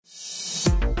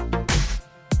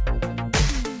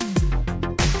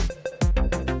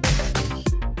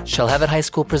Shalhevet High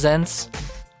School presents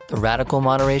the Radical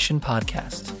Moderation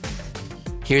Podcast.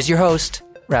 Here's your host,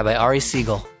 Rabbi Ari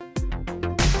Siegel.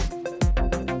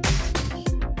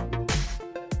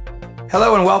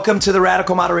 Hello and welcome to the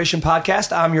Radical Moderation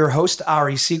Podcast. I'm your host,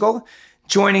 Ari Siegel.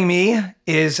 Joining me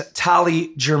is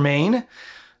Tali Germain.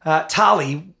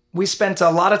 Tali, we spent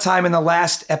a lot of time in the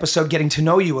last episode getting to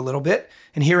know you a little bit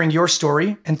and hearing your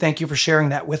story, and thank you for sharing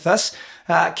that with us.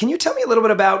 Can you tell me a little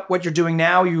bit about what you're doing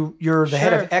now? You're the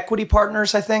head of Equity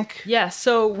Partners, I think? Yeah,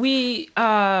 so we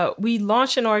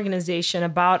launched an organization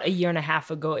about a year and a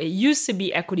half ago. It used to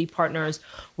be Equity Partners.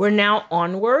 We're now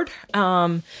Onward.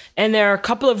 And there are a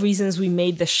couple of reasons we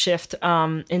made the shift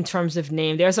in terms of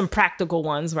name. There are some practical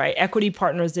ones, right? Equity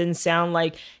Partners didn't sound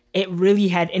like it really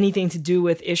had anything to do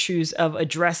with issues of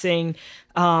addressing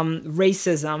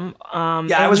racism.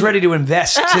 I was ready to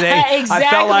invest today. Exactly, I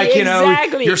felt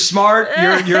like, you're smart,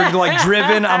 you're like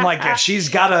driven. I'm like, if she's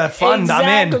got a fund,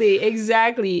 I'm in.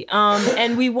 Exactly.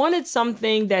 And we wanted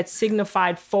something that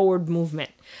signified forward movement.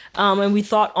 And we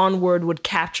thought Onward would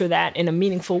capture that in a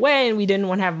meaningful way, and we didn't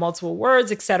want to have multiple words,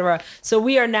 etc. So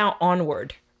we are now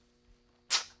Onward.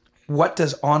 What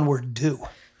does Onward do?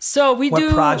 So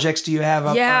what projects do you have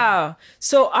up? Yeah.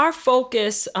 So our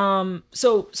focus,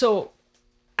 so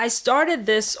I started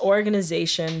this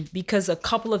organization because a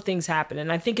couple of things happened,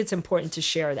 and I think it's important to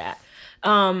share that.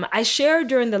 I shared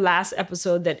during the last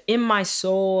episode that in my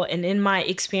soul and in my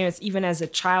experience, even as a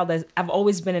child, I've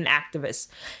always been an activist.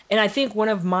 And I think one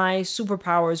of my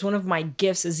superpowers, one of my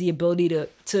gifts is the ability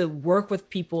to work with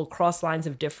people across lines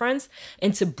of difference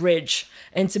and to bridge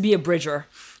and to be a bridger.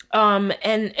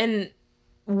 And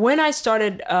when I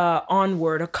started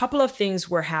Onward, a couple of things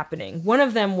were happening. One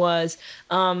of them was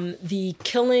the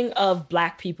killing of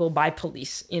Black people by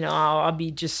police. I'll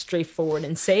be just straightforward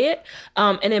and say it.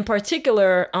 And in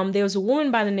particular, there was a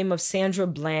woman by the name of Sandra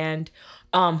Bland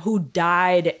who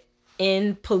died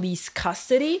in police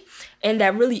custody. And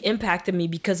that really impacted me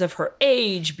because of her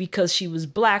age, because she was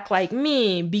Black like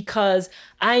me, because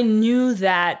I knew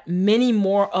that many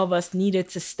more of us needed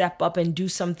to step up and do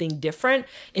something different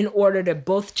in order to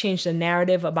both change the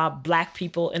narrative about Black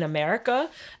people in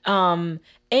America, and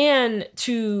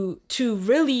to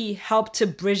really help to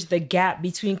bridge the gap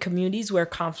between communities where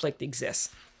conflict exists.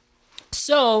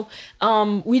 So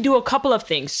we do a couple of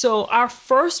things. So our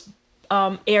first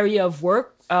area of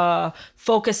work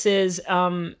focuses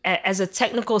as a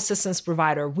technical assistance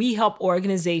provider. We help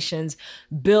organizations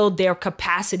build their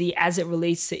capacity as it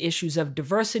relates to issues of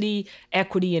diversity,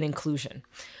 equity, and inclusion.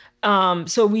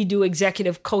 So we do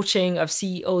executive coaching of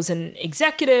CEOs and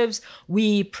executives.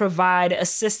 We provide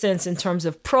assistance in terms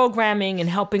of programming and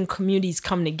helping communities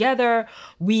come together.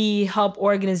 We help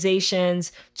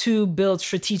organizations to build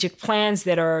strategic plans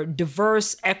that are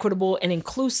diverse, equitable, and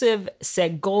inclusive,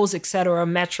 set goals, et cetera,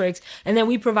 metrics. And then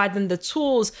we provide them the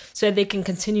tools so that they can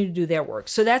continue to do their work.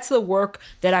 So that's the work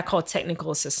that I call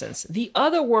technical assistance. The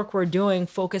other work we're doing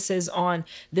focuses on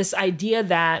this idea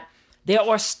that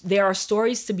there are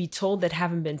stories to be told that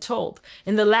haven't been told.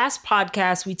 In the last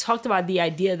podcast, we talked about the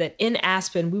idea that in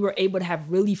Aspen, we were able to have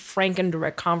really frank and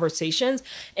direct conversations,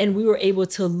 and we were able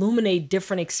to illuminate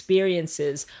different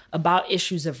experiences about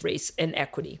issues of race and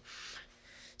equity.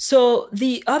 So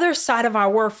the other side of our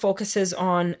work focuses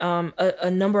on a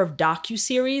number of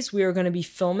docuseries we are going to be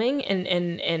filming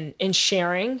and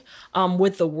sharing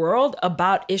with the world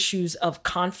about issues of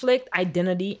conflict,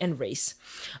 identity, and race.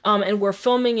 And we're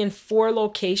filming in 4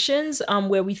 locations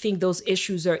where we think those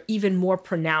issues are even more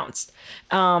pronounced.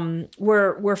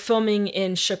 We're filming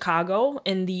in Chicago,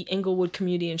 in the Englewood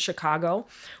community in Chicago.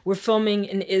 We're filming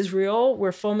in Israel.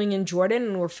 We're filming in Jordan,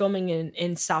 and we're filming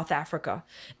in South Africa.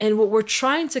 And what we're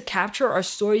trying to capture are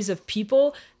stories of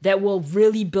people that will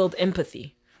really build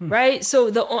empathy. Right?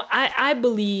 So I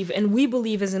believe, and we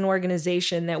believe as an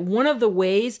organization, that one of the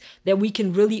ways that we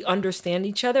can really understand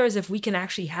each other is if we can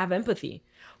actually have empathy.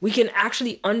 We can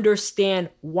actually understand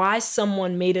why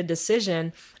someone made a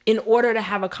decision in order to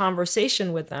have a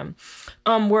conversation with them.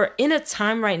 We're in a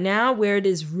time right now where it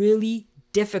is really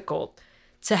difficult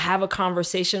to have a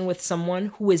conversation with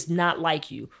someone who is not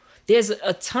like you. There's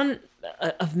a ton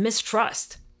of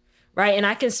mistrust. Right. And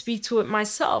I can speak to it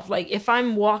myself. Like if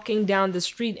I'm walking down the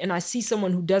street and I see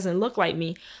someone who doesn't look like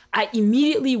me, I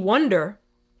immediately wonder,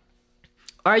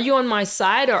 are you on my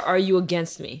side or are you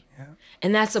against me? Yeah.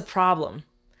 And that's a problem,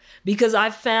 because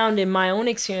I've found in my own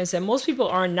experience that most people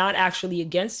are not actually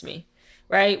against me.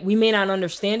 Right. We may not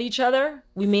understand each other.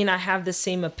 We may not have the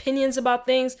same opinions about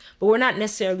things, but we're not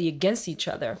necessarily against each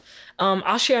other.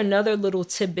 I'll share another little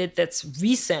tidbit that's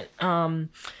recent.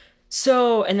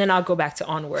 So, and then I'll go back to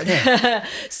Onward.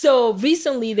 So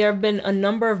recently there have been a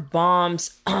number of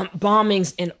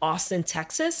bombings in Austin,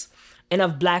 Texas, and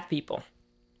of Black people,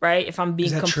 right? If I'm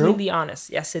being completely honest.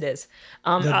 Yes, it is.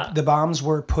 The bombs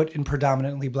were put in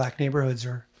predominantly Black neighborhoods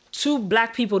or? To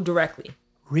Black people directly.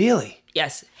 Really?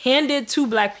 Yes, handed to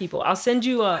Black people. I'll send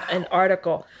you an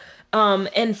article.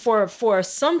 And for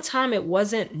some time, it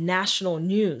wasn't national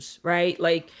news, right?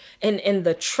 Like, and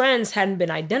the trends hadn't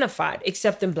been identified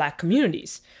except in Black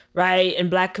communities, right? And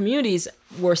Black communities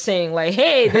were saying like,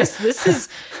 hey, this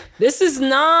is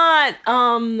not,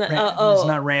 it's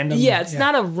not random. Yeah, it's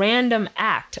not a random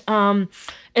act.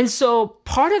 And so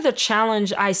part of the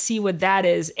challenge I see with that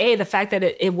is, the fact that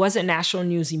it wasn't national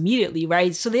news immediately,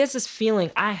 right? So there's this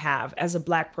feeling I have as a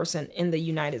Black person in the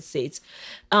United States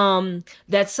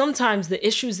that sometimes the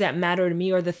issues that matter to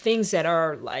me or the things that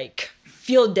are like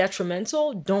feel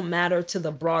detrimental don't matter to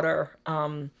the broader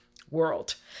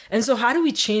world. And so how do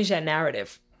we change that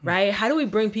narrative, right? How do we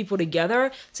bring people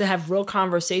together to have real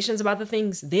conversations about the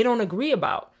things they don't agree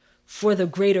about for the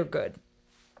greater good?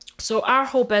 So our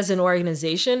hope as an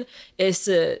organization is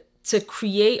to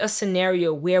create a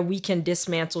scenario where we can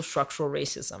dismantle structural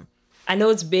racism. I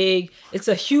know it's big. It's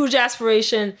a huge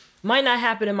aspiration. Might not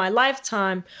happen in my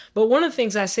lifetime. But one of the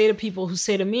things I say to people who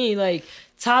say to me, like,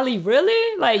 Tali,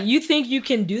 really? Like, you think you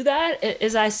can do that?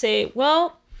 Is I say,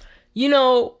 well, you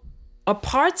know,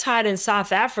 apartheid in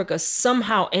South Africa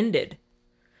somehow ended.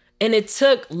 And it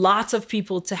took lots of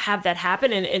people to have that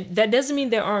happen. And that doesn't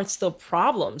mean there aren't still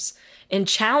problems and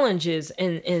challenges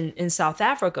in South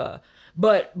Africa.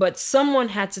 But someone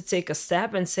had to take a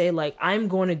step and say, like, I'm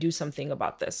going to do something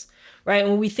about this, right?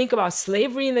 When we think about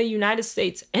slavery in the United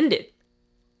States ended.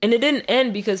 And it didn't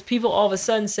end because people all of a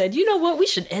sudden said, you know what, we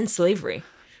should end slavery,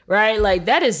 right? Like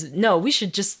we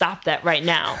should just stop that right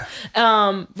now,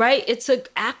 right? It took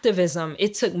activism.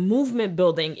 It took movement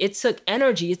building. It took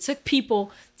energy. It took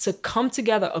people to come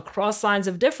together across lines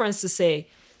of difference to say,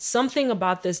 something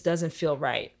about this doesn't feel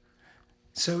right.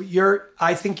 So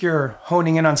I think you're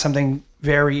honing in on something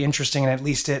very interesting, and at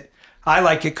least I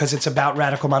like it because it's about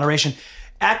radical moderation.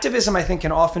 Activism, I think,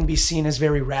 can often be seen as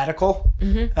very radical.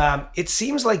 Mm-hmm. It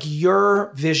seems like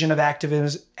your vision of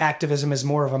activism is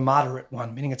more of a moderate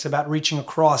one, meaning it's about reaching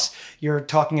across. You're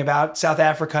talking about South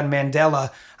Africa and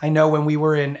Mandela. I know when we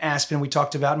were in Aspen, we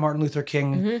talked about Martin Luther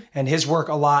King and his work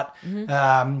a lot,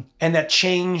 and that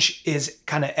change is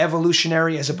kind of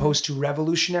evolutionary as opposed to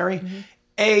revolutionary.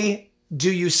 Do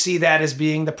you see that as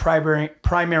being the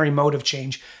primary mode of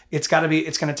change? It's going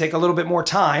to take a little bit more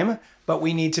time, but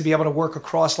we need to be able to work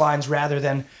across lines rather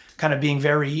than kind of being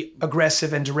very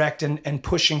aggressive and direct and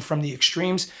pushing from the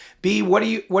extremes. B, what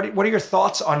are your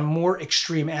thoughts on more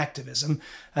extreme activism?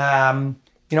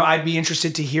 I'd be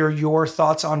interested to hear your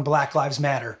thoughts on Black Lives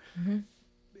Matter. Mm-hmm.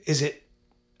 Is it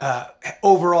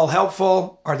overall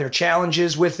helpful? Are there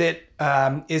challenges with it?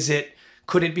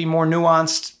 Could it be more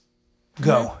nuanced?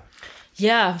 Go. Mm-hmm.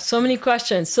 Yeah, so many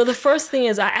questions. So the first thing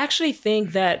is I actually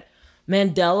think that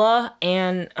Mandela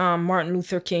and Dr. Martin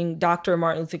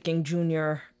Luther King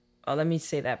Jr., let me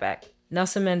say that back.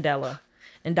 Nelson Mandela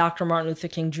and Dr. Martin Luther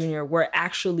King Jr. were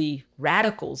actually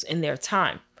radicals in their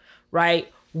time,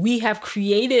 right? We have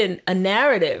created a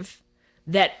narrative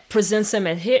that presents them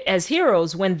as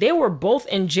heroes when they were both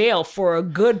in jail for a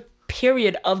good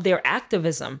period of their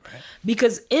activism. Right.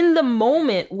 Because in the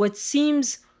moment, what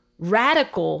seems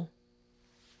radical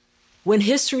when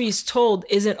history is told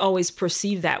isn't always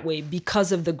perceived that way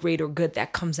because of the greater good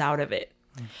that comes out of it.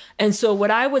 And so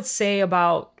what I would say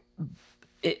about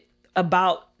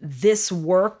this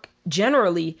work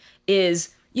generally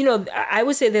is, I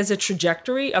would say there's a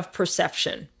trajectory of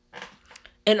perception.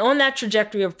 And on that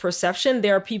trajectory of perception,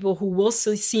 there are people who will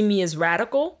see me as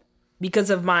radical because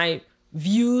of my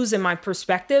views and my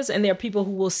perspectives, and there are people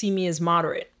who will see me as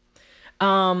moderate.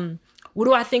 What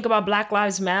do I think about Black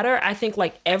Lives Matter? I think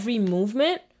like every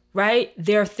movement, right?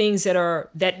 There are things that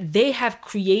they have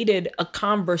created a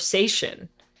conversation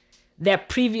that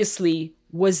previously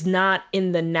was not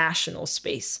in the national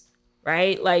space,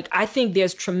 right? Like I think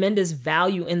there's tremendous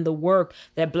value in the work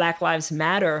that Black Lives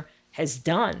Matter has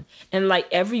done. And like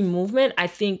every movement, I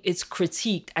think it's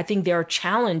critiqued. I think there are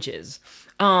challenges.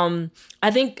 I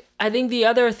think the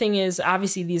other thing is,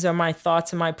 obviously these are my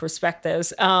thoughts and my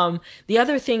perspectives. The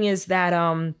other thing is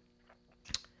that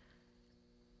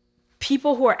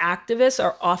people who are activists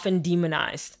are often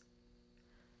demonized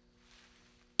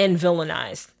and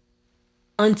villainized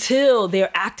until their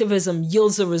activism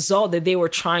yields a result that they were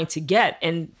trying to get.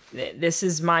 And this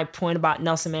is my point about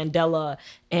Nelson Mandela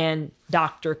and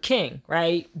Dr. King,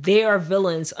 right? They are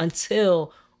villains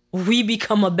until we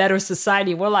become a better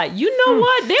society. We're like, you know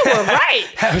what? They were right.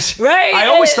 Right? I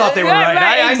always thought they were right.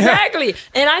 I exactly.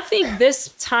 And I think this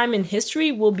time in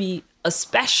history will be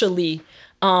especially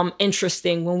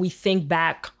interesting when we think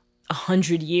back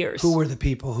 100 years. Who were the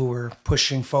people who were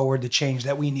pushing forward the change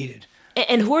that we needed?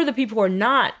 And who are the people who are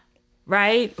not,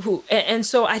 right? And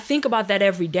so I think about that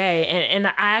every day. And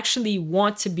I actually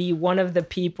want to be one of the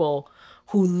people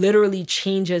who literally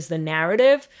changes the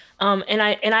narrative. And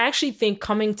I actually think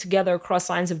coming together across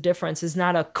lines of difference is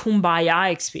not a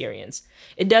kumbaya experience.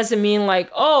 It doesn't mean like,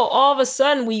 oh, all of a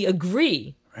sudden we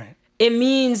agree. Right. It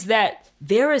means that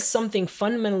there is something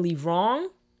fundamentally wrong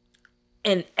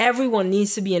and everyone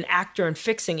needs to be an actor in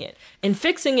fixing it. And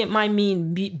fixing it might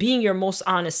mean being your most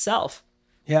honest self.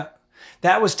 Yeah.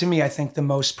 That was, to me, I think the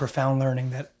most profound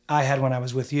learning that I had when I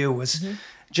was with you was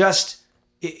just,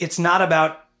 it's not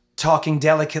about talking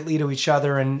delicately to each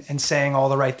other and saying all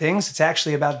the right things. It's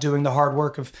actually about doing the hard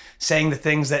work of saying the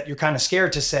things that you're kind of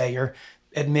scared to say or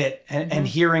admit and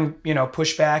hearing,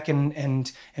 pushback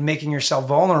and making yourself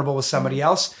vulnerable with somebody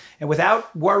else. And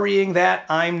without worrying that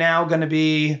I'm now going to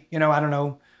be,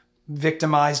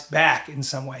 victimized back in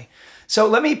some way. So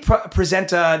let me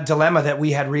present a dilemma that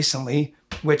we had recently,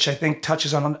 which I think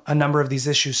touches on a number of these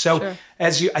issues. So Sure.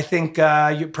 as I think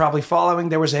you're probably following,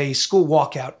 there was a school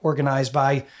walkout organized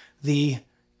by the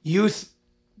youth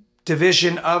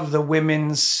division of the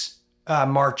women's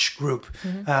march group.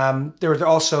 There were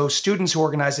also students who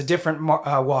organized a different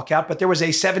walkout, but there was a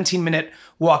 17-minute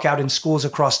walkout in schools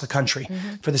across the country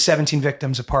for the 17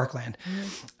 victims of Parkland.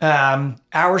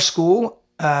 Our school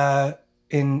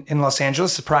in Los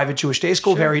Angeles, a private Jewish day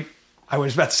school, Sure. I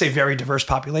was about to say very diverse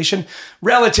population.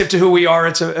 Relative to who we are,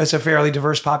 it's a fairly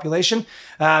diverse population.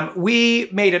 We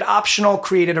made it optional,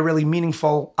 created a really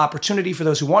meaningful opportunity for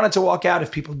those who wanted to walk out.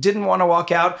 If people didn't want to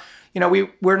walk out,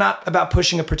 we're not about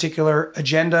pushing a particular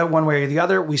agenda one way or the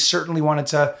other. We certainly wanted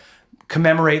to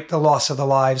commemorate the loss of the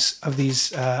lives of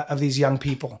these young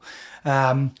people.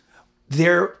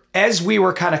 As we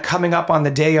were kind of coming up on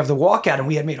the day of the walkout, and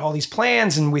we had made all these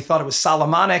plans, and we thought it was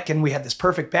Solomonic, and we had this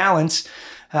perfect balance.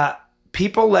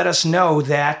 People let us know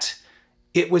that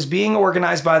it was being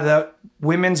organized by the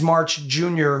Women's March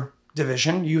Junior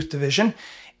Division, Youth Division,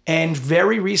 and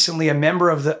very recently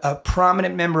a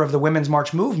prominent member of the Women's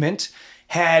March movement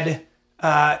had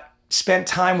spent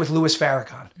time with Louis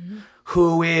Farrakhan,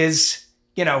 who is,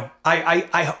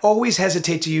 I always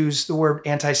hesitate to use the word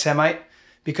anti-Semite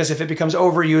because if it becomes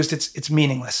overused, it's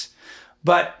meaningless.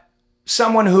 But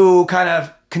someone who kind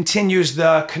of continues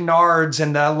the canards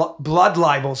and the blood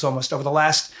libels almost over the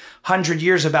last 100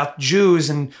 years about Jews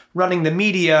and running the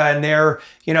media and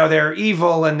they're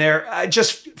evil and they're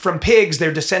just from pigs,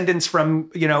 they're descendants from,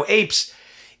 apes.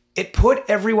 It put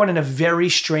everyone in a very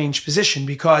strange position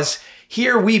because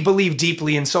here we believe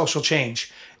deeply in social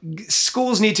change.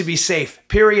 Schools need to be safe,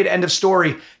 period, end of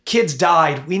story. Kids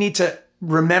died. We need to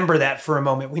remember that for a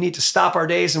moment. We need to stop our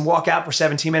days and walk out for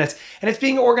 17 minutes. And it's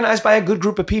being organized by a good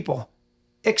group of people.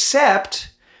 Except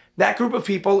that group of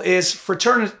people is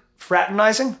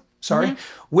fraternizing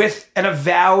with an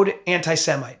avowed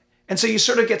anti-Semite. And so you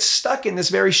sort of get stuck in this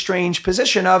very strange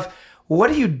position of, what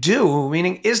do you do?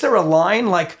 Meaning, is there a line?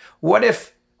 Like, what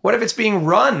if it's being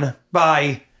run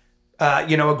by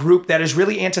a group that is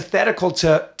really antithetical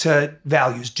to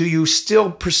values? Do you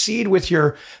still proceed with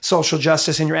your social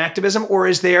justice and your activism? Or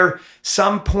is there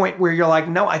some point where you're like,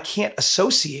 no, I can't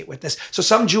associate with this? So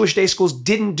some Jewish day schools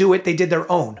didn't do it. They did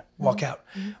their own walkout.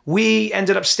 We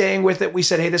ended up staying with it. We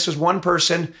said, hey, this was one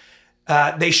person.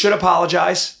 They should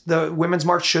apologize. The Women's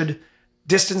March should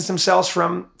distance themselves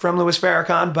from Louis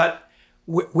Farrakhan. But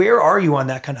where are you on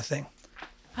that kind of thing?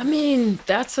 I mean,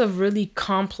 that's a really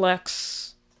complex...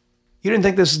 You didn't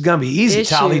think this was going to be easy,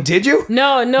 issue. Tali, did you?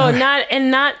 No,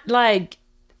 not like,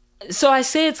 so I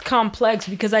say it's complex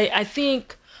because I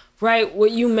think, right,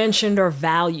 what you mentioned are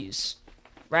values,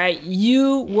 right?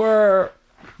 You were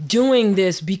doing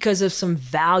this because of some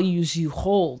values you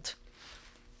hold.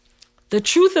 The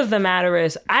truth of the matter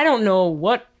is, I don't know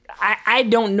what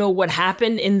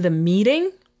happened in the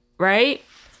meeting, right?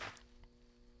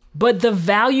 But the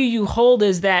value you hold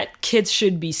is that kids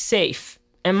should be safe.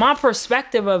 And my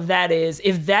perspective of that is,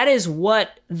 if that is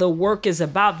what the work is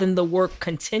about, then the work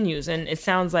continues. And it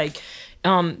sounds like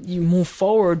you move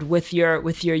forward with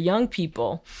your young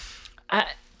people. I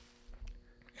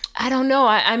don't know.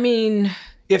 I mean,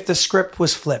 if the script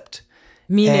was flipped,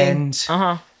 meaning,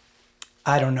 I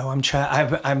don't know. I'm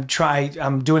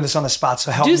doing this on the spot. So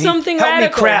help me. Help me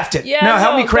craft it. Yeah,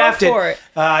 help me craft it. For it.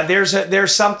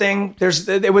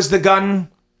 It was the gun.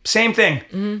 Same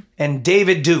thing. And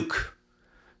David Duke.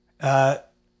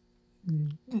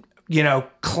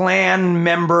 Klan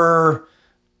member,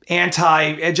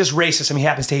 just racist. I mean, he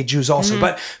happens to hate Jews also,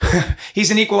 but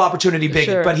he's an equal opportunity bigot,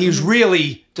 Sure. but he's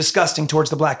really disgusting towards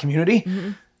the black community.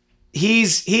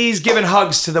 He's given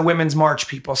hugs to the Women's March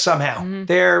people somehow.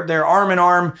 They're arm in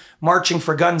arm marching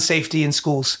for gun safety in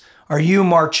schools. Are you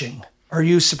marching? Are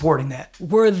you supporting that?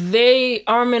 Were they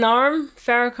arm in arm,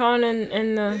 Farrakhan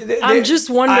and I'm just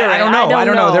wondering. I don't know. I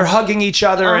don't know. They're hugging each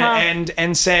other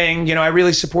and saying, I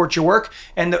really support your work.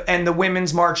 And the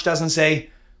Women's March doesn't say,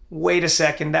 wait a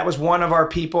second, that was one of our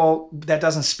people that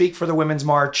doesn't speak for the Women's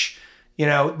March. They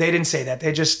didn't say that.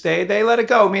 They just they let it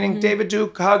go. Meaning David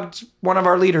Duke hugged one of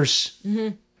our leaders.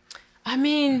 I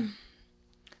mean,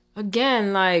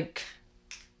 again, like,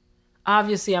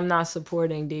 obviously I'm not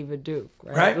supporting David Duke,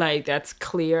 right? Like, that's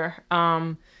clear.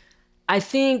 I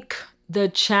think the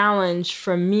challenge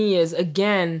for me is,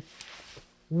 again,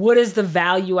 what is the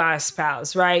value I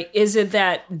espouse, right? Is it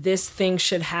that this thing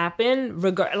should happen?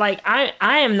 I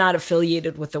am not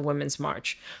affiliated with the Women's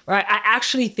March, right? I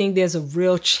actually think there's a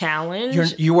real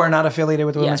challenge. You are not affiliated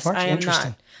with the Women's March? I am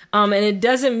Interesting. not. And it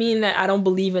doesn't mean that I don't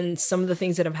believe in some of the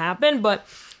things that have happened, but,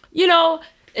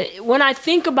 when I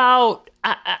think about,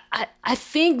 I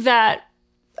think that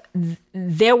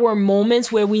there were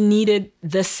moments where we needed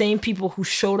the same people who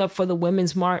showed up for the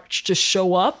Women's March to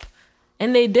show up,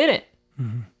 and they didn't.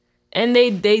 And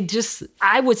they just,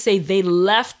 I would say they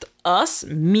left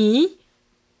me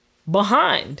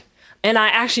behind. And I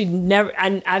actually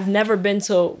I've never been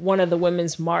to one of the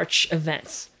Women's March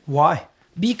events. Why?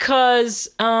 Because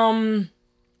I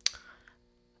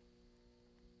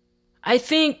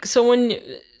think so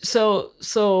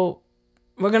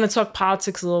we're gonna talk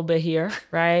politics a little bit here,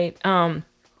 right?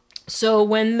 So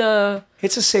when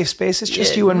it's a safe space, it's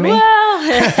just you and me.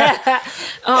 Well,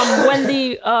 when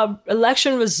the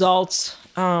election results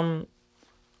came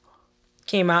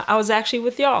out, I was actually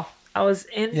with y'all. I was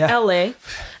in LA.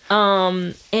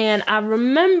 And I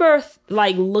remember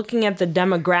looking at the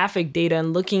demographic data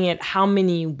and looking at how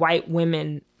many white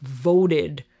women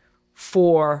voted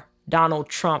for Donald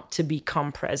Trump to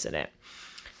become president.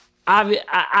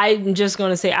 I'm just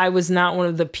going to say I was not one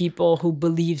of the people who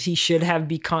believes he should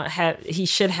be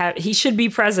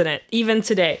president even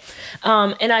today.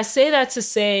 And I say that to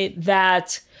say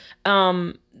that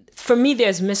for me,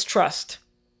 there's mistrust.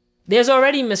 There's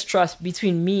already mistrust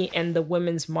between me and the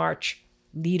Women's March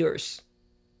leaders,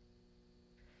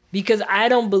 because I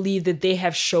don't believe that they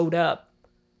have showed up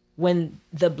when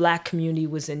the black community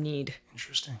was in need.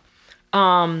 Interesting.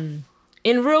 In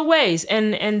real ways.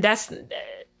 And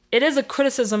it is a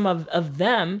criticism of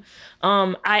them.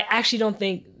 I actually don't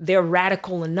think they're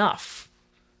radical enough.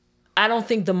 I don't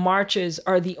think the marches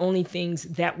are the only things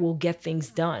that will get things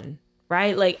done,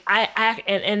 right?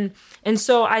 And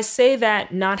so I say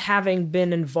that not having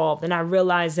been involved, and I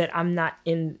realize that I'm not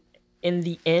in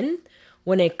the end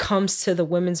when it comes to the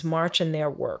Women's March and their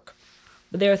work.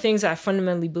 But there are things I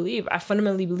fundamentally believe. I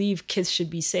fundamentally believe kids should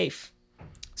be safe.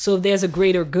 So if there's a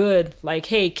greater good, like,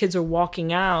 hey, kids are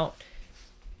walking out,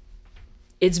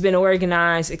 it's been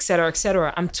organized, et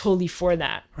cetera, I'm totally for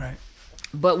that. Right.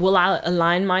 But will I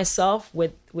align myself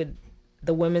with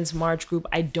the Women's March group?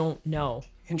 I don't know.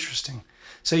 Interesting.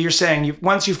 So you're saying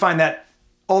once you find that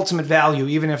ultimate value,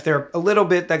 even if there a little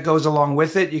bit that goes along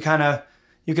with it, you have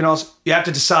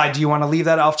to decide, do you want to leave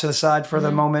that off to the side for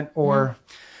the moment, or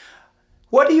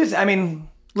what do you,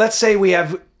 let's say we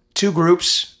have two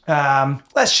groups.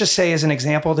 Let's just say, as an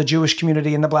example, the Jewish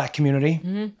community and the black community.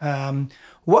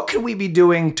 What could we be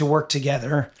doing to work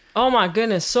together? Oh my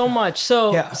goodness, so much.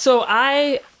 So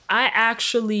I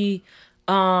actually,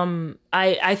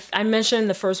 I mentioned in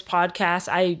the first podcast,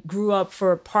 I grew up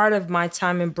for part of my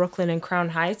time in Brooklyn and Crown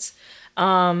Heights,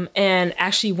 and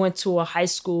actually went to a high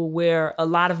school where a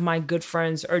lot of my good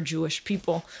friends are Jewish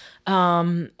people.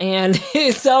 And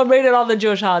it celebrated all the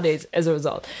Jewish holidays as a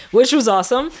result, which was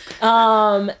awesome.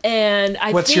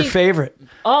 What's your favorite?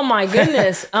 Oh my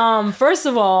goodness. First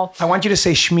of all, I want you to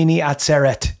say Shmini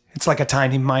Atzeret. It's like a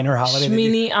tiny minor holiday.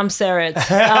 Shmini Atzeret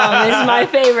is my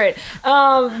favorite.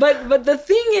 But the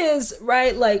thing is,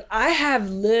 right, like, I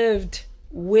have lived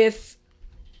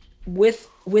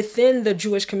within the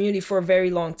Jewish community for a very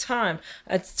long time.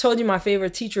 I told you my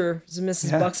favorite teacher is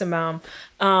Mrs. Buxenbaum.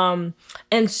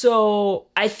 And so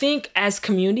I think as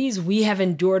communities, we have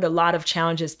endured a lot of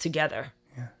challenges together.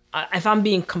 Yeah. If I'm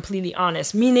being completely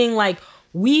honest, meaning like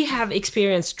we have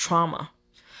experienced trauma.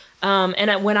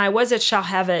 And when I was at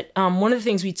Shalhevet, one of the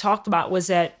things we talked about was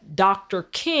that Dr.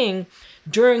 King,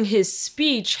 during his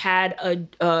speech, had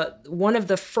one of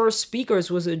the first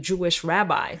speakers was a Jewish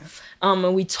rabbi.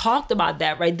 And we talked about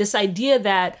that, right? This idea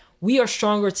that we are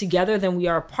stronger together than we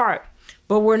are apart.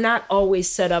 but we're not always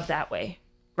set up that way.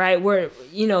 Right? Where,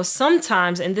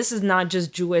 sometimes, and this is not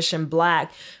just Jewish and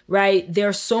Black, right? There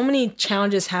are so many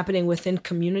challenges happening within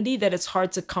community that it's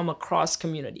hard to come across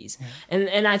communities. Yeah.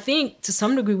 And I think to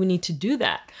some degree we need to do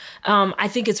that. I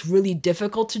think it's really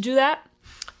difficult to do that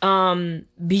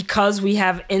because we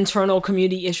have internal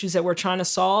community issues that we're trying to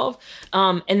solve.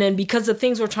 And then because the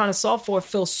things we're trying to solve for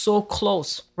feel so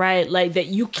close, right? Like that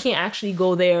you can't actually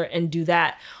go there and do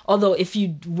that. Although if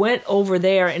you went over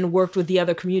there and worked with the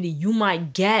other community, you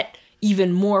might get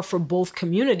even more for both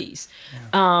communities.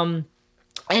 Yeah.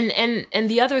 And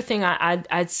the other thing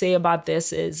I'd say about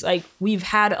this is like we've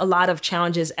had a lot of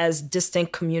challenges as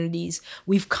distinct communities.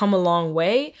 We've come a long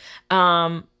way,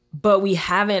 but we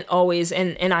haven't always.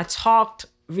 And I talked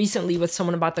recently with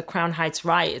someone about the Crown Heights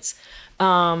riots.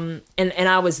 And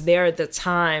I was there at the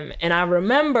time. And I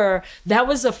remember that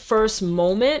was the first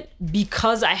moment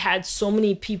because I had so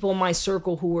many people in my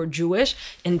circle who were Jewish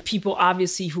and people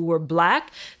obviously who were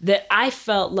Black that I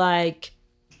felt like,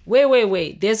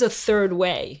 wait, there's a third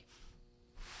way.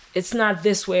 It's not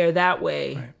this way or that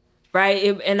way,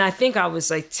 right? And I think I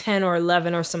was like 10 or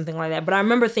 11 or something like that. But I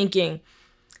remember thinking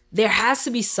there has to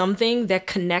be something that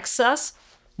connects us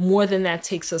more than that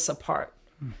takes us apart.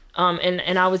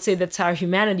 And I would say that's our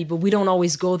humanity, but we don't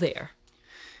always go there.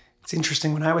 It's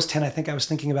interesting. When I was 10, I think I was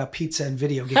thinking about pizza and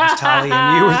video games, Tali,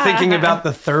 and you were thinking about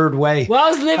the third way. Well, I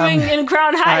was living in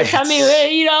Crown Heights. I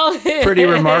mean, pretty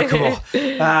remarkable.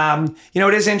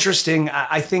 It is interesting.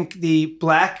 I think the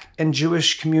Black and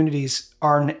Jewish communities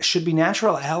should be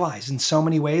natural allies in so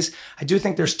many ways. I do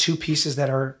think there's two pieces that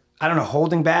are, I don't know,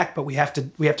 holding back, but we have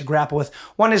to grapple with.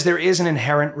 One is there is an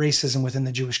inherent racism within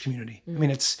the Jewish community. I mean,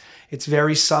 it's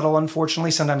very subtle,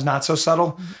 unfortunately, sometimes not so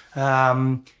subtle.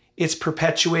 It's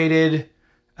perpetuated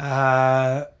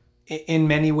in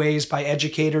many ways by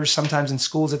educators, sometimes in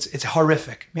schools. It's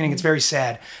horrific, meaning it's very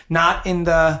sad. Not in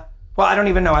the, well, I don't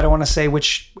even know. I don't want to say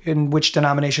in which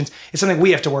denominations. It's something we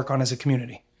have to work on as a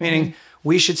community, meaning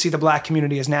we should see the Black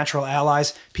community as natural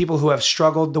allies, people who have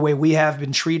struggled the way we have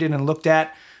been treated and looked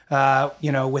at,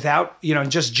 without,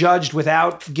 just judged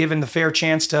without given the fair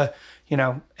chance to,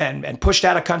 and pushed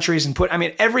out of countries and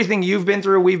everything you've been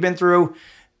through, we've been through,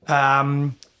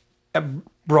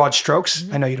 broad strokes.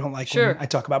 I know you don't like when I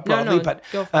talk about broadly, but,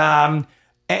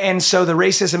 and so the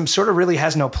racism sort of really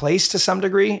has no place to some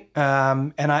degree.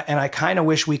 And I kind of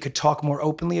wish we could talk more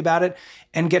openly about it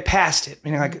and get past it.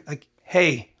 Meaning like,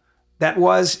 hey,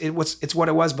 it's what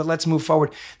it was, but let's move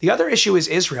forward. The other issue is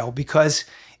Israel, because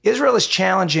Israel is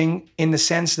challenging in the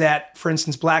sense that, for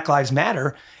instance, Black Lives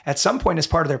Matter, at some point as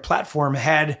part of their platform,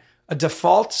 had a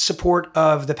default support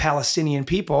of the Palestinian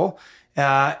people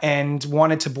and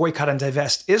wanted to boycott and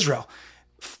divest Israel.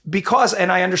 Because,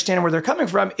 and I understand where they're coming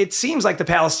from, it seems like the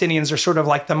Palestinians are sort of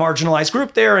like the marginalized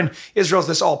group there, and Israel's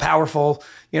this all-powerful,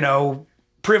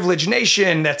 privileged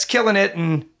nation that's killing it,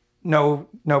 and no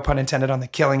pun intended on the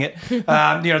killing it.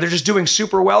 They're just doing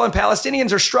super well, and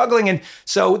Palestinians are struggling, and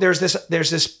so there's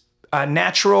this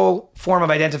natural form of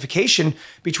identification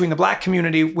between the Black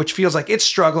community, which feels like it's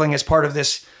struggling as part of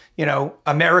this,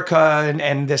 America,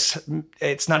 and this.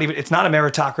 It's not a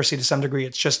meritocracy to some degree.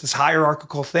 It's just this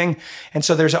hierarchical thing, and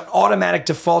so there's an automatic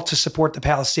default to support the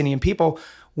Palestinian people,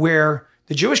 where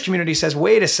the Jewish community says,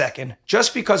 wait a second,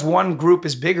 just because one group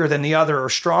is bigger than the other or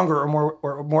stronger or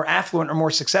more affluent or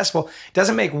more successful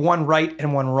doesn't make one right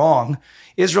and one wrong.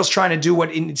 Israel's trying to do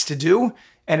what it needs to do,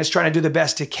 and it's trying to do the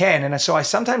best it can. And so I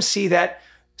sometimes see that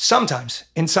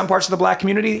in some parts of the Black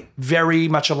community, very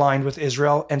much aligned with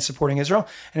Israel and supporting Israel.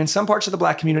 And in some parts of the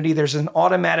Black community, there's an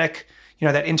automatic,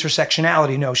 that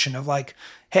intersectionality notion of like,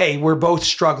 hey, we're both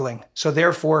struggling, so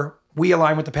therefore we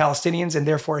align with the Palestinians and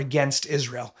therefore against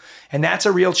Israel. And that's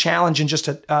a real challenge and just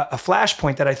a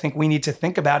flashpoint that I think we need to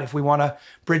think about if we want to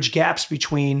bridge gaps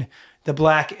between the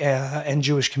Black and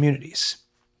Jewish communities.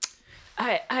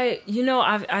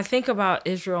 I think about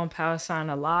Israel and Palestine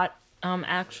a lot,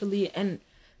 actually. And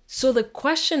so the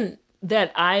question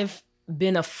that I've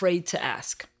been afraid to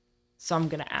ask, so I'm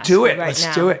going to ask you right now.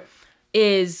 Let's do it.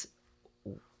 Is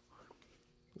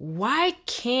why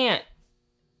can't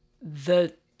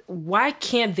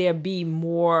there be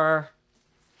more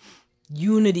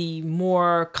unity,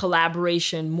 more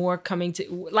collaboration, more coming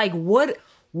to, like,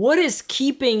 what is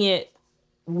keeping it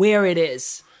where it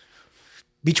is?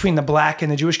 Between the Black and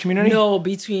the Jewish community? No,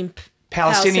 between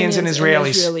Palestinians and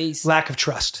Israelis. Lack of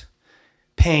trust,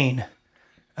 pain,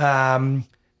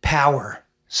 power.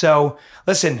 So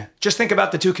listen, just think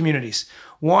about the two communities.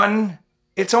 One,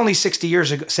 it's only 70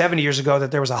 years ago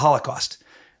that there was a Holocaust.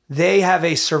 They have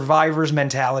a survivor's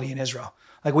mentality in Israel.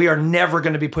 Like, we are never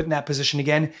going to be put in that position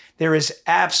again. There is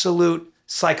absolute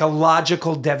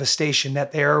psychological devastation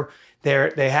that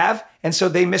they have. And so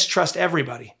they mistrust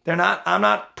everybody. I'm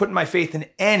not putting my faith in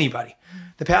anybody.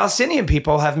 The Palestinian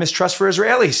people have mistrust for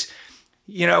Israelis.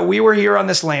 We were here on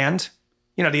this land.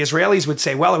 The Israelis would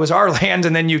say, well, it was our land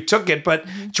and then you took it, but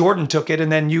Jordan took it and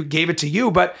then you gave it to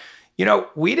you. But,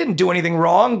 we didn't do anything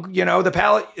wrong.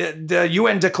 The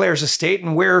UN declares a state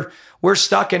and we're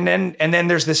stuck. And then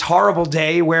there's this horrible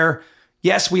day where,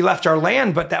 yes, we left our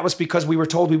land, but that was because we were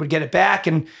told we would get it back.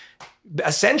 And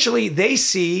essentially they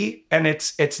see, and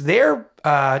it's their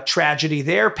tragedy,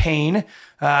 their pain.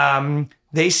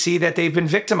 They see that they've been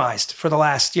victimized for the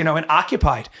last, and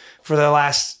occupied for the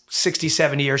last 60,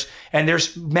 70 years. And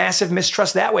there's massive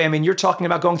mistrust that way. I mean, you're talking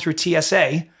about going through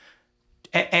TSA.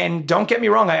 And don't get me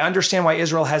wrong, I understand why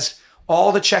Israel has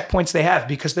all the checkpoints they have,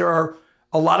 because there are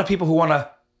a lot of people who want to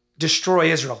destroy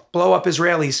Israel, blow up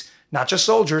Israelis, not just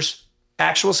soldiers,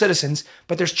 actual citizens,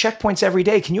 but there's checkpoints every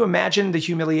day. Can you imagine the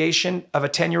humiliation of a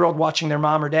 10-year-old watching their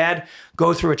mom or dad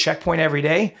go through a checkpoint every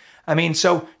day? I mean,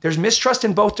 so there's mistrust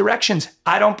in both directions.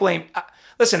 I don't blame.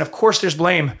 Listen, of course there's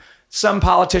blame. Some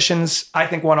politicians, I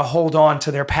think, want to hold on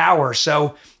to their power.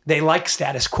 So they like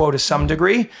status quo to some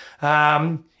degree.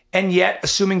 And yet,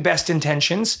 assuming best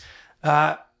intentions,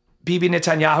 Bibi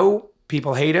Netanyahu,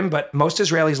 people hate him, but most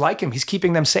Israelis like him. He's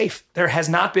keeping them safe. There has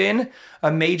not been a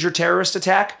major terrorist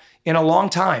attack in a long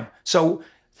time. So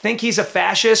think he's a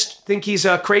fascist, think he's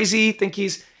crazy, think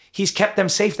he's kept them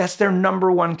safe. That's their number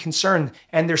one concern.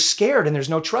 And they're scared and there's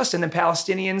no trust. And then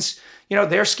Palestinians,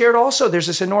 they're scared also. There's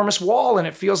this enormous wall and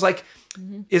it feels like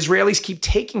Israelis keep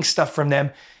taking stuff from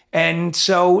them. And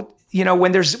so,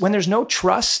 when there's no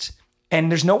trust and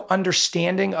there's no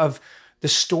understanding of the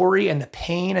story and the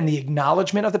pain and the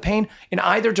acknowledgement of the pain in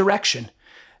either direction.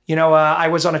 I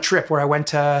was on a trip where I went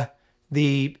to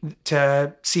see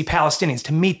Palestinians,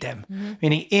 to meet them,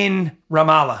 meaning in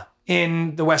Ramallah,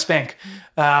 in the West Bank.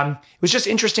 It was just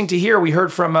interesting to hear. We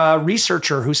heard from a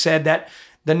researcher who said that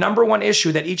the number one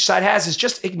issue that each side has is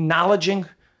just acknowledging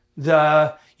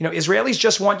Israelis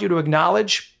just want you to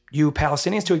acknowledge, you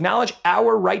Palestinians, to acknowledge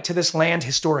our right to this land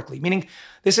historically, meaning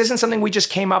this isn't something we just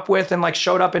came up with and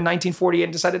showed up in 1948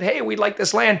 and decided, hey, we'd like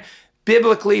this land.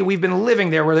 Biblically, we've been living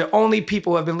there. We're the only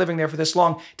people who have been living there for this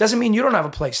long. Doesn't mean you don't have a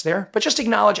place there, but just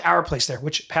acknowledge our place there,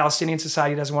 which Palestinian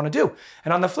society doesn't want to do.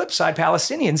 And on the flip side,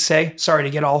 Palestinians say, sorry to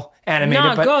get all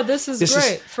animated, but this is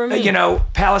great for me.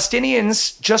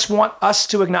 Palestinians just want us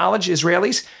to acknowledge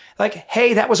Israelis,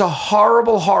 hey, that was a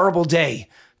horrible, horrible day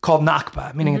called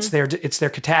Nakba, meaning it's their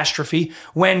catastrophe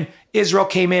when Israel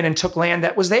came in and took land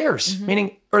that was theirs,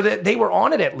 meaning, or that they were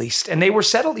on it at least, and they were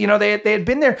settled, they had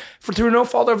been there through no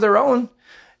fault of their own.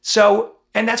 So,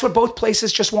 and that's what both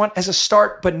places just want as a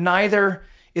start, but neither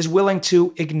is willing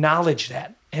to acknowledge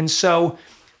that. And so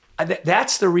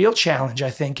that's the real challenge, I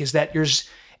think, is that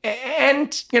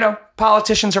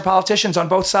politicians are politicians on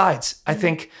both sides. I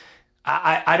think,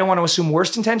 I don't want to assume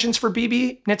worst intentions for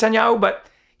Bibi Netanyahu, but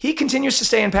he continues to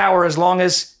stay in power as long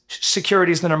as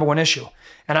security is the number one issue.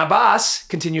 And Abbas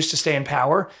continues to stay in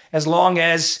power as long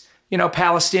as,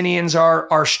 Palestinians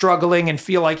are struggling and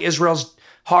feel like Israel's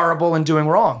horrible and doing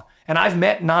wrong. And I've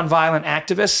met nonviolent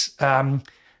activists.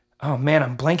 Oh man,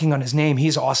 I'm blanking on his name.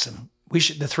 He's awesome.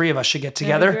 The three of us should get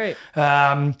together.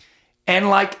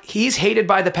 And he's hated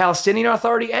by the Palestinian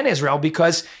Authority and Israel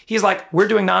because he's we're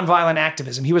doing nonviolent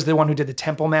activism. He was the one who did the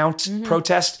Temple Mount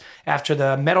protest after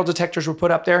the metal detectors were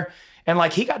put up there. And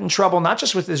he got in trouble, not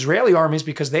just with Israeli armies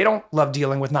because they don't love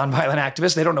dealing with nonviolent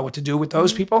activists. They don't know what to do with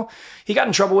those people. He got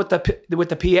in trouble with the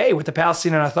PA, with the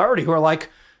Palestinian Authority, who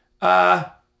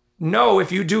are no,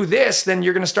 if you do this, then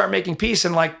you're going to start making peace.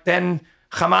 And then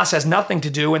Hamas has nothing to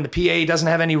do and the PA doesn't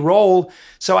have any role.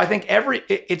 So I think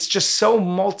it's just so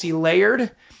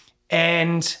multi-layered.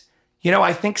 And,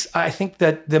 I think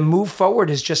that the move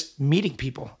forward is just meeting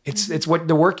people. It's what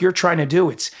the work you're trying to do.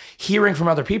 It's hearing from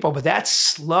other people, but that's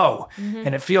slow.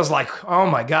 And it feels like, oh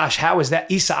my gosh, how is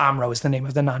that? Issa Amro is the name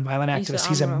of the nonviolent activist.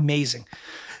 He's amazing.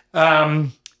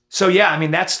 So yeah,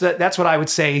 that's what I would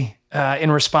say in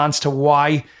response to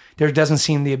why there doesn't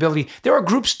seem the ability. There are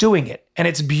groups doing it, and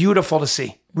it's beautiful to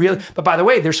see. Really, but by the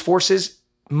way, there's forces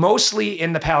mostly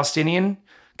in the Palestinian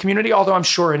community, although I'm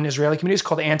sure in Israeli communities,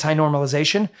 called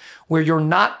anti-normalization, where you're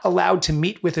not allowed to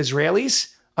meet with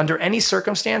Israelis under any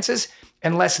circumstances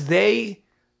unless they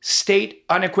state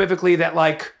unequivocally that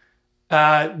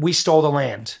we stole the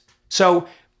land. So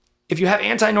if you have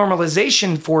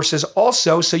anti-normalization forces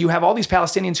also, so you have all these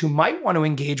Palestinians who might want to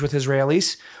engage with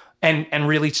Israelis and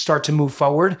really start to move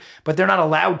forward, but they're not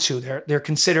allowed to. They're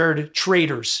considered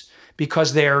traitors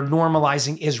because they're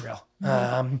normalizing Israel.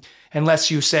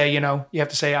 Unless you say, you have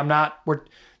to say,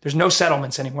 there's no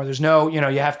settlements anymore. There's no,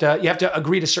 you have to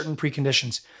agree to certain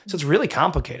preconditions. So it's really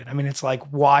complicated. I mean, it's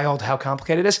like wild how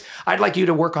complicated it is. I'd like you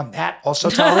to work on that also,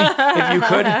 Tali, if you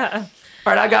could.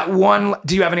 All right, I got one.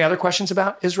 Do you have any other questions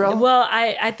about Israel? Well,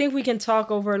 I think we can talk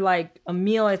over like a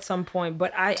meal at some point,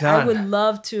 but I would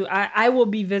love to. I will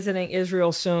be visiting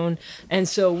Israel soon, and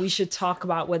so we should talk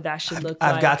about what that should look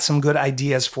like. I've got some good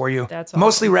ideas for you. That's awesome.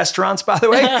 Mostly restaurants, by the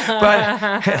way,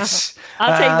 but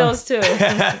I'll take those too.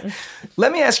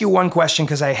 Let me ask you one question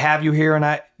because I have you here,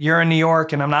 and you're in New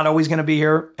York, and I'm not always going to be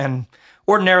here. And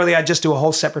ordinarily, I just do a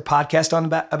whole separate podcast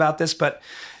about this, but.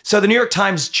 So the New York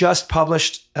Times just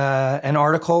published an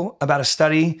article about a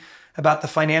study about the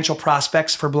financial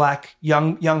prospects for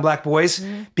young black boys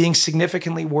being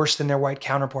significantly worse than their white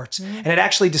counterparts. And it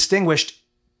actually distinguished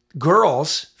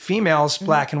girls, females,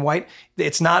 black and white.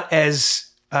 It's not as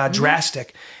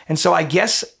drastic. And so I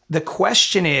guess the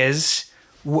question is,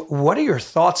 what are your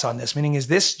thoughts on this? Meaning, is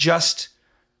this just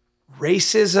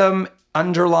racism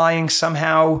underlying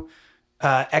somehow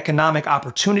economic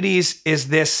opportunities? Is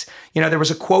this, there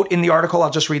was a quote in the article. I'll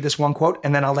just read this one quote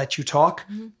and then I'll let you talk.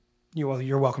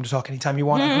 You're welcome to talk anytime you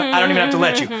want. I don't even have to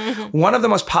let you. One of the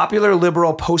most popular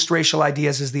liberal post-racial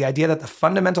ideas is the idea that the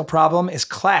fundamental problem is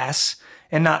class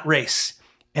and not race.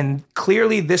 And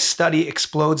clearly this study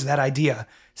explodes that idea,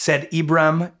 said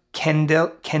Ibram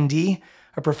Kendi,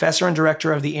 a professor and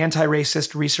director of the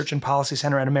Anti-Racist Research and Policy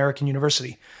Center at American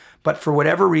University. But for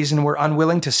whatever reason, we're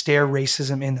unwilling to stare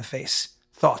racism in the face.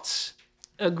 Thoughts?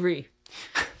 Agree.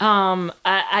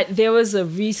 There was a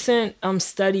recent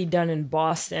study done in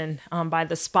Boston by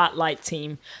the Spotlight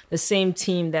team, the same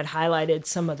team that highlighted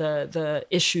some of the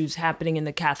issues happening in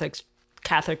the Catholic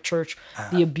Church,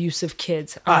 the abuse of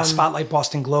kids. Spotlight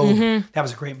Boston Globe. That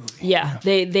was a great movie. Yeah.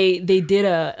 They did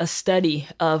a study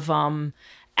of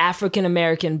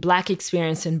African-American Black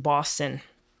experience in Boston.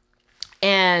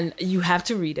 And you have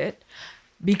to read it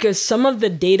because some of the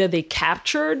data they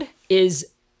captured is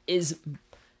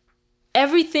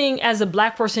everything as a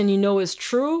Black person is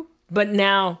true, but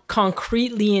now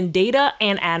concretely in data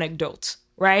and anecdotes,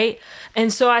 right?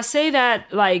 And so I say that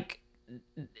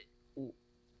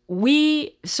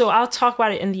so I'll talk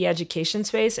about it in the education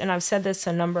space, and I've said this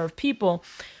to a number of people.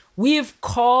 We have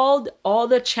called all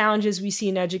the challenges we see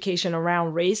in education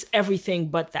around race everything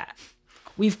but that.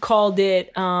 We've called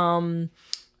it, we've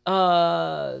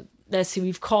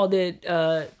called it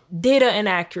data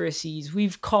inaccuracies.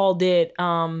 We've called it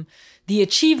the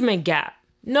achievement gap.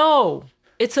 No,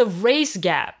 it's a race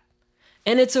gap.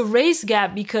 And it's a race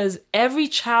gap because every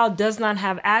child does not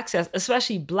have access,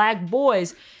 especially Black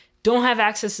boys don't have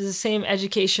access to the same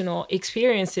educational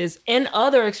experiences and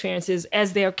other experiences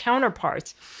as their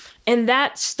counterparts. And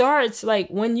that starts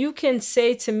when you can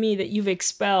say to me that you've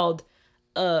expelled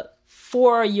a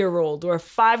 4-year-old or a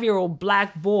 5-year-old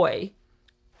Black boy,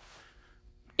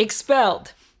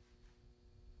 expelled.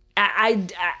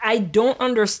 I don't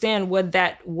understand what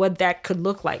that could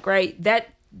look like, right?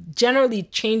 That generally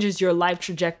changes your life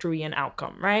trajectory and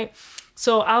outcome, right?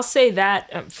 So I'll say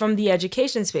that from the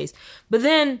education space. But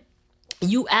then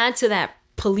you add to that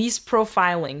police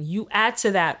profiling, you add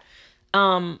to that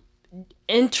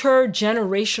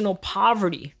intergenerational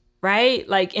poverty,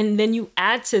 right? And then you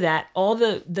add to that all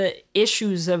the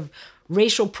issues of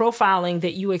racial profiling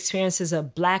that you experience as a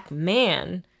Black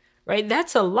man, right?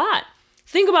 That's a lot.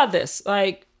 Think about this.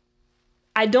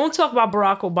 I don't talk about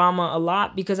Barack Obama a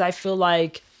lot because I feel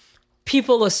like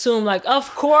people assume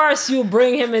of course you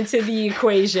bring him into the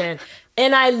equation.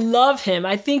 And I love him.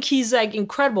 I think he's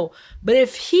incredible. But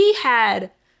if he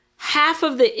had half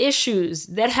of the issues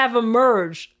that have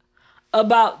emerged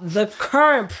about the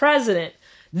current president,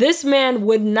 this man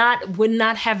would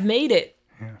not have made it,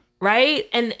 right?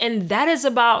 And that is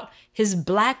about his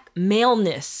Black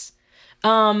maleness.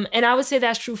 And I would say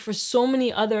that's true for so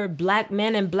many other Black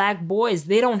men and Black boys.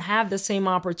 They don't have the same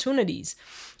opportunities.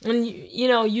 And,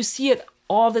 you see it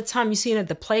all the time. You see it at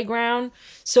the playground.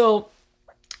 So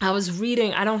I was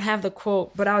reading, I don't have the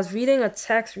quote, but I was reading a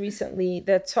text recently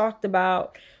that talked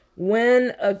about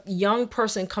when a young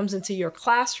person comes into your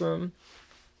classroom,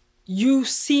 you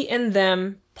see in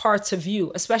them parts of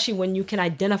you, especially when you can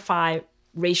identify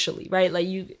racially, right?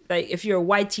 If you're a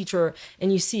white teacher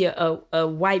and you see a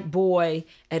white boy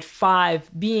at 5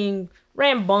 being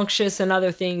rambunctious and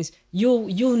other things,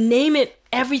 you'll name it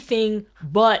everything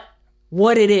but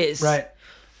what it is. Right.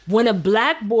 When a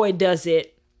Black boy does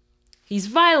it, he's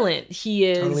violent. He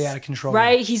is totally out of control.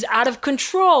 Right? He's out of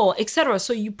control, etc.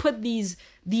 So you put these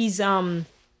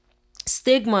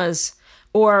stigmas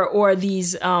or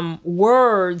these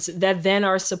words that then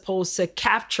are supposed to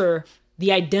capture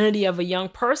the identity of a young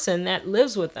person that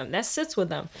lives with them, that sits with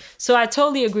them. So I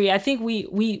totally agree. I think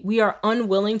we are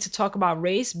unwilling to talk about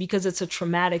race because it's a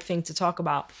traumatic thing to talk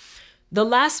about. The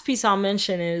last piece I'll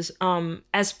mention is,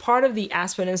 as part of the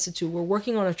Aspen Institute, we're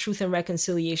working on a Truth and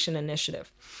Reconciliation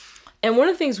initiative. And one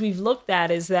of the things we've looked at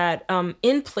is that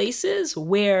in places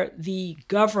where the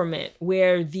government,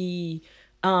 where the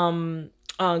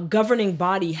governing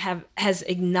body has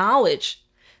acknowledged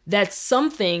that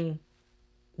something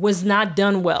was not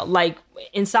done well, like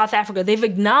in South Africa, they've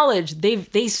acknowledged,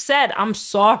 they said, I'm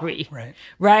sorry,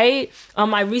 right?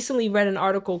 I recently read an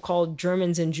article called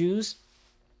Germans and Jews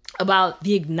about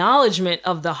the acknowledgement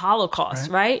of the Holocaust,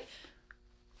 right?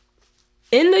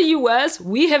 In the US,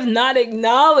 we have not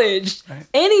acknowledged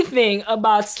anything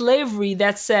about slavery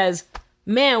that says,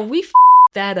 man, we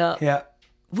that up. Yeah.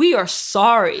 We are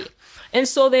sorry. And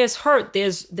so there's hurt,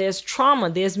 there's trauma,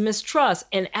 there's mistrust.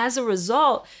 And as a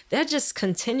result, that just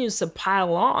continues to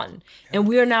pile on. And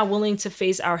we are not willing to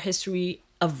face our history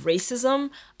of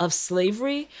racism, of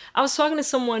slavery. I was talking to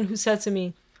someone who said to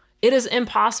me, it is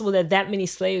impossible that many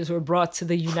slaves were brought to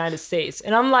the United States.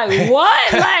 And I'm like,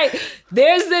 what? Like,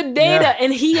 there's the data. Yeah.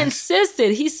 And he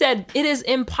insisted. He said, it is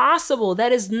impossible.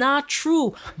 That is not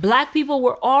true. Black people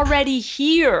were already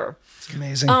here. It's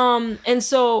amazing. And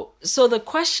so the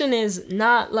question is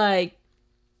not like,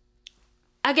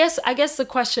 I guess the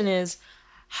question is,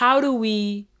 how do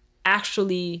we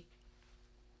actually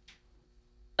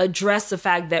address the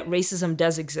fact that racism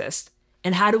does exist?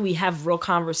 And how do we have real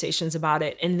conversations about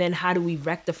it? And then how do we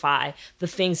rectify the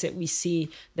things that we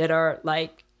see that are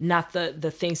like not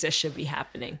the things that should be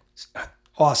happening?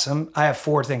 Awesome. I have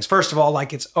 4 things. First of all,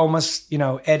 like it's almost,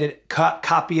 edit, cut,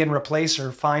 copy and replace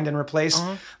or find and replace,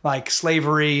 like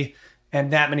slavery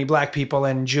and that many Black people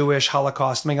and Jewish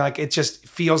Holocaust. I mean, like it just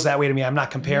feels that way to me. I'm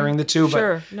not comparing the two,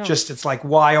 but just it's like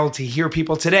wild to hear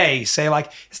people today say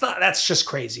like, that's just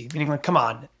crazy. Meaning like, come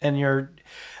on. And you're...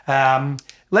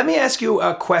 let me ask you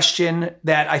a question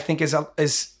that I think is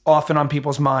often on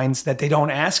people's minds that they don't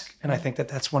ask, and I think that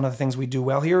that's one of the things we do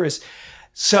well here is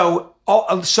so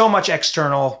much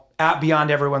external,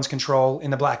 beyond everyone's control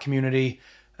in the Black community,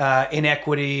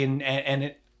 inequity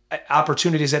and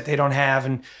opportunities that they don't have,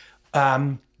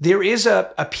 and there is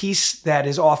a piece that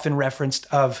is often referenced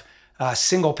of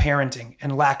single parenting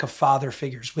and lack of father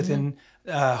figures within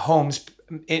homes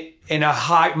in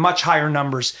much higher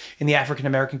numbers in the African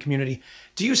American community.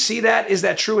 Do you see that? Is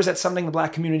that true? Is that something the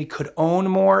Black community could own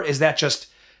more? Is that just,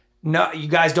 no, you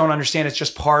guys don't understand, it's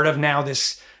just part of now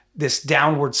this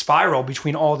downward spiral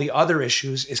between all the other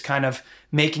issues is kind of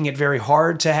making it very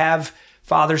hard to have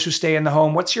fathers who stay in the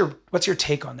home. What's your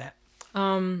take on that?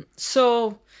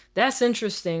 So that's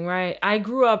interesting, right? I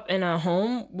grew up in a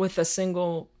home with a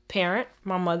single parent,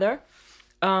 my mother,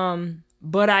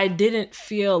 but I didn't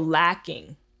feel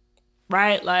lacking.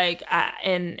 Right? Like,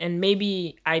 and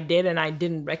maybe I did and I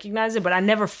didn't recognize it, but I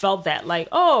never felt that like,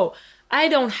 oh, I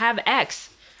don't have X.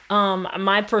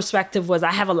 My perspective was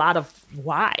I have a lot of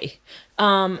Y.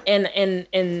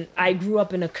 And I grew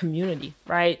up in a community,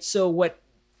 right? So what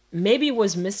maybe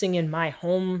was missing in my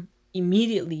home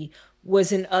immediately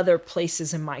was in other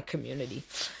places in my community.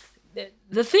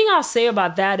 The thing I'll say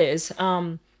about that is,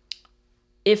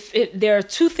 there are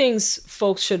 2 things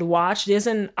folks should watch. There's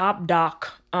an op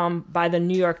doc by the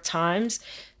New York Times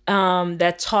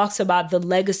that talks about the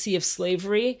legacy of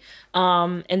slavery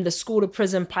and the school to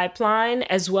prison pipeline,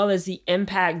 as well as the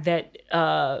impact that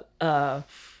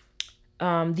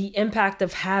the impact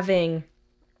of having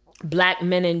Black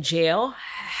men in jail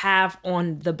have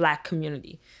on the Black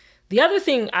community. The other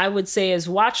thing I would say is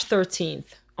watch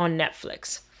 13th on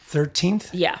Netflix. 13th?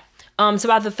 Yeah. It's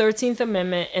about the 13th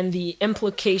Amendment and the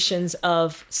implications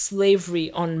of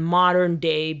slavery on modern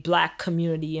day Black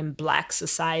community and Black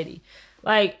society.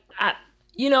 Like,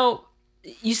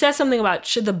 you said something about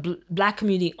should the Black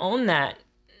community own that?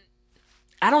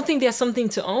 I don't think there's something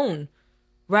to own,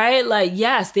 right? Like,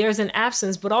 yes, there's an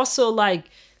absence, but also like,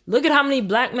 look at how many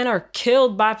Black men are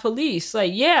killed by police.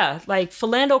 Like, yeah, like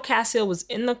Philando Castile was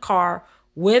in the car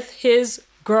with his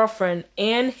girlfriend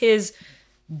and his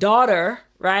daughter,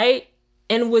 right?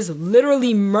 And was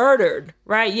literally murdered,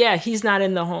 right? Yeah, he's not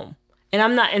in the home.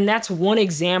 And that's one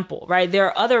example, right? There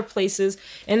are other places,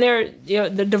 and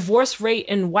the divorce rate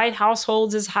in white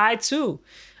households is high too.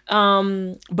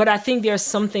 But I think there's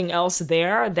something else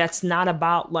there that's not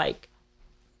about like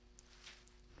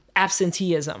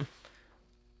absenteeism.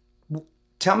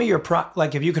 Tell me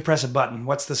like if you could press a button,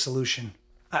 what's the solution?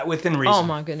 Within reason. Oh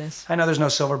my goodness. I know there's no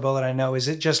silver bullet. I know. Is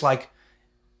it just like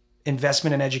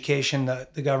investment in education?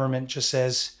 The government just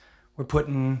says we're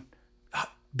putting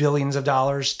billions of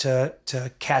dollars to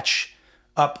catch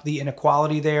up the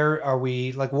inequality there? Are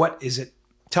we like, what is it?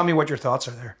 Tell me what your thoughts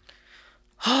are there.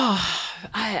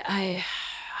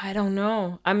 I don't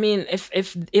know. I mean,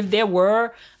 if there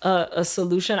were a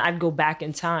solution, I'd go back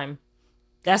in time.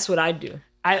 That's what I'd do.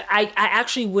 I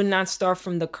actually would not start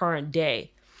from the current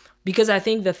day, because I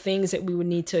think the things that we would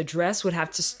need to address would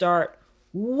have to start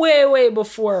way, way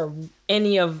before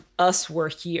any of us were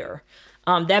here.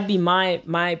 That'd be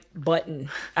my button.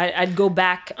 I'd go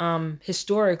back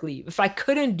historically. If I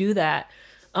couldn't do that,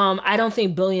 I don't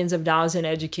think billions of dollars in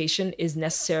education is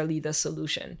necessarily the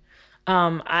solution.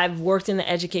 I've worked in the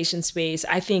education space.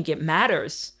 I think it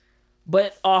matters,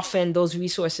 but often those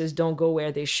resources don't go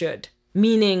where they should,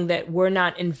 meaning that we're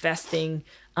not investing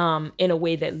in a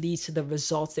way that leads to the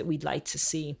results that we'd like to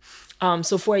see.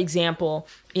 So for example,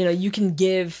 you can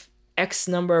give X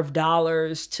number of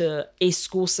dollars to a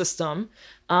school system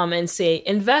and say,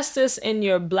 invest this in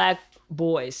your Black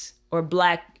boys or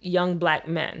young Black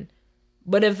men.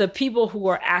 But if the people who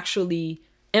are actually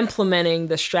implementing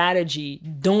the strategy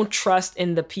don't trust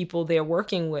in the people they're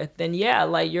working with, then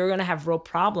you're going to have real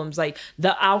problems. Like,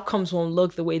 the outcomes won't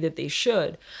look the way that they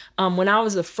should. When I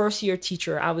was a first year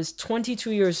teacher, I was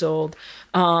 22 years old.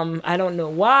 I don't know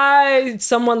why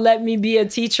someone let me be a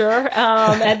teacher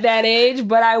at that age,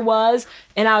 but I was,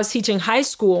 and I was teaching high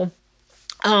school.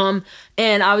 And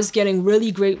I was getting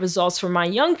really great results for my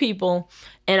young people.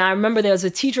 And I remember there was a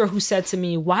teacher who said to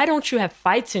me, "Why don't you have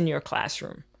fights in your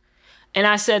classroom?" And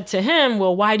I said to him,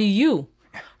 "Well, why do you?"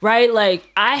 Right?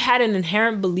 Like, I had an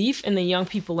inherent belief in the young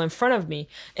people in front of me.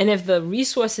 And if the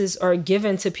resources are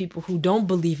given to people who don't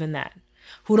believe in that,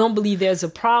 who don't believe there's a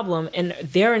problem, and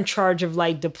they're in charge of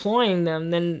deploying them,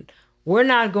 then we're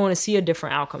not going to see a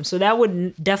different outcome. So that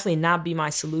would definitely not be my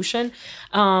solution.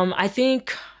 I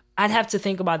think I'd have to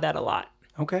think about that a lot.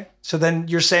 Okay. So then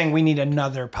you're saying we need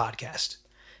another podcast.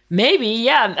 Maybe,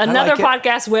 yeah. Another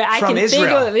podcast where I can think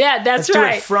of, yeah, that's Let's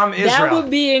right. Do it from Israel. That would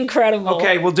be incredible.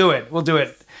 Okay, we'll do it.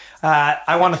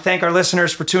 I want to thank our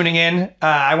listeners for tuning in.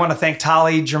 I want to thank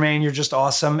Tali, Jermaine. You're just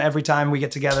awesome. Every time we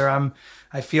get together,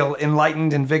 I feel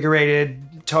enlightened,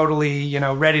 invigorated, totally,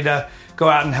 ready to go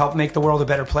out and help make the world a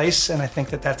better place. And I think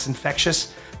that that's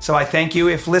infectious. So I thank you.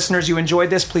 If listeners, you enjoyed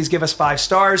this, please give us 5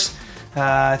 stars.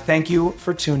 Thank you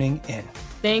for tuning in.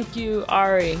 Thank you,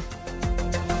 Ari.